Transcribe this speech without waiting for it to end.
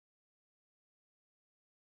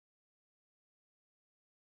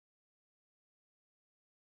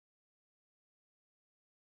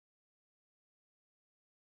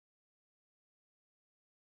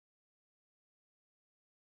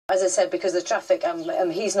As I said, because of the traffic,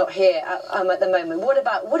 he's not here at the moment.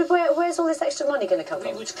 Where's all this extra money going to come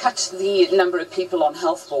from? We would cut the number of people on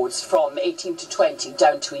health boards from 18 to 20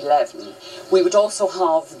 down to 11. We would also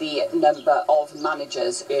halve the number of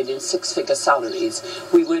managers earning six-figure salaries.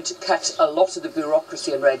 We would cut a lot of the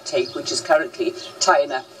bureaucracy and red tape, which is currently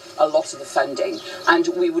tying up a lot of the funding, and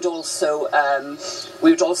we would also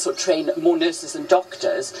train more nurses and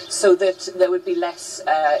doctors so that there would be less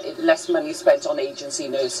money spent on agency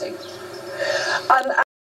nursing.